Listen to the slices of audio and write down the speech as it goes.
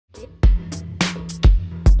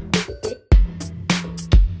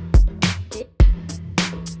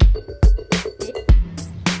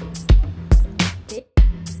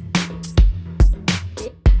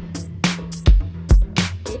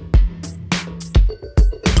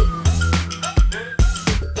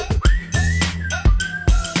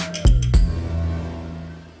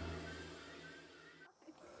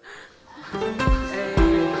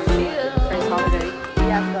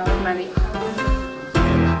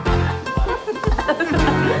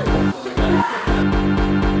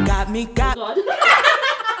Got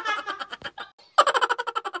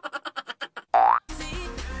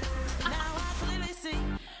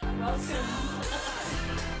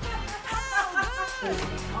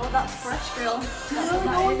Oh, that's fresh grill. No,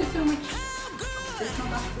 there's so much. It's not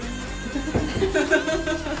that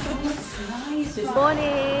nice.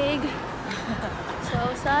 Morning! So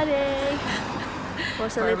sunny!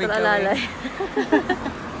 Was a little alalay.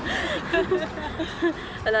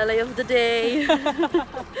 Alalay of the day.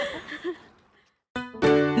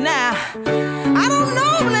 Now, I don't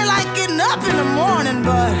normally like getting up in the morning,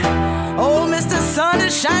 but old Mr. Sun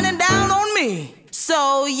is shining down on me.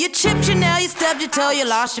 So you chipped your nail, you stubbed your toe, you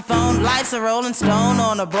lost your phone. Life's a rolling stone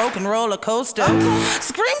on a broken roller coaster.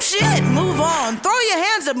 Scream shit, move on. Throw your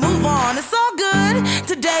hands up, move on. It's all good.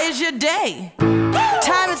 Today's your day.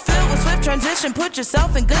 Time is filled with swift transition. Put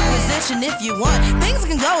yourself in good position if you want. Things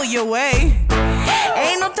can go your way.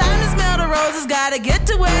 Ain't no time to smell the roses. Gotta get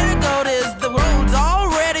to where to go. The road's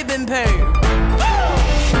already been paved.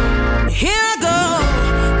 Here I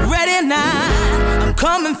go, ready now. I'm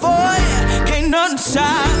coming for you. Can't nothing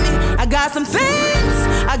stop me. I got some things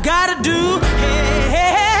I gotta do. Hey,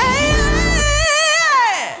 hey, hey,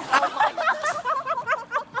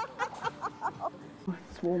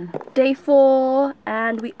 hey. Day 4,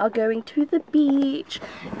 and we are going to the beach.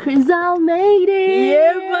 Crizal made it!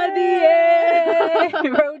 Yeah, buddy!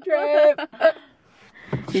 Yeah. Road trip!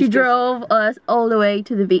 She drove us all the way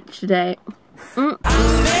to the beach today. I'm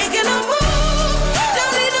making a move.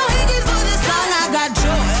 Don't need no hickeys for this song. I got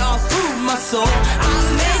joy all through my soul.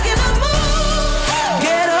 I'm making a move.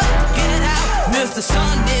 Get up, get out. Mr.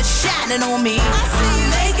 Sun is shining on me. I'm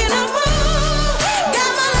making a move.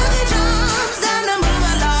 Got my lucky charms, time to move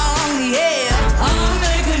along. Yeah, I'm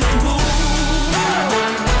making a move.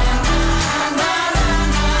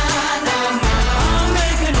 I'm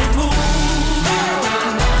making a move.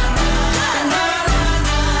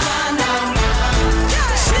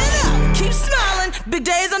 Keep smiling, big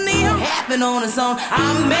days on need happen on its own.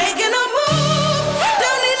 I'm making a move.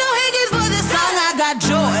 Don't need no hickeys for this song. I got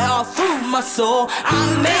joy all through my soul.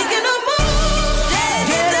 I'm making a move.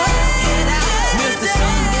 Get up, get out. Mr.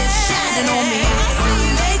 Sun is shining on me. I'm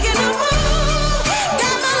making a move.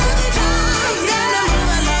 Got my lucky charms, gotta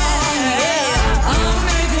move along. Yeah, I'm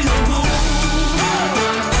making a move.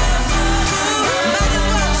 Might as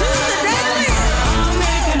well choose the daily. I'm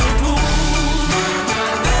making a move.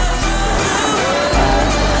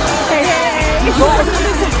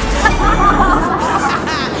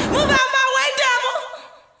 Move out my way, devil!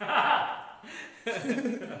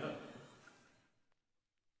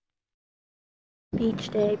 Beach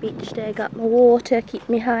day, got my water, keep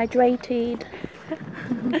me hydrated.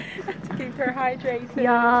 To keep her hydrated.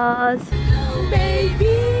 Yes. Oh, baby,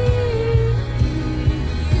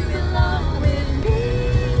 you belong with me.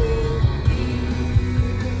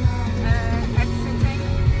 Exiting.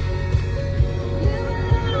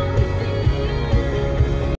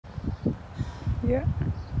 Yeah.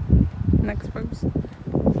 Next pose.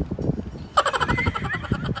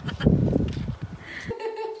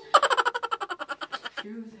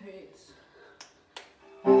 Truth hates.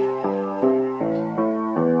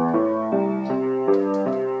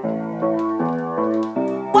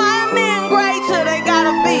 Why men great till they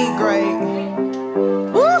gotta be great?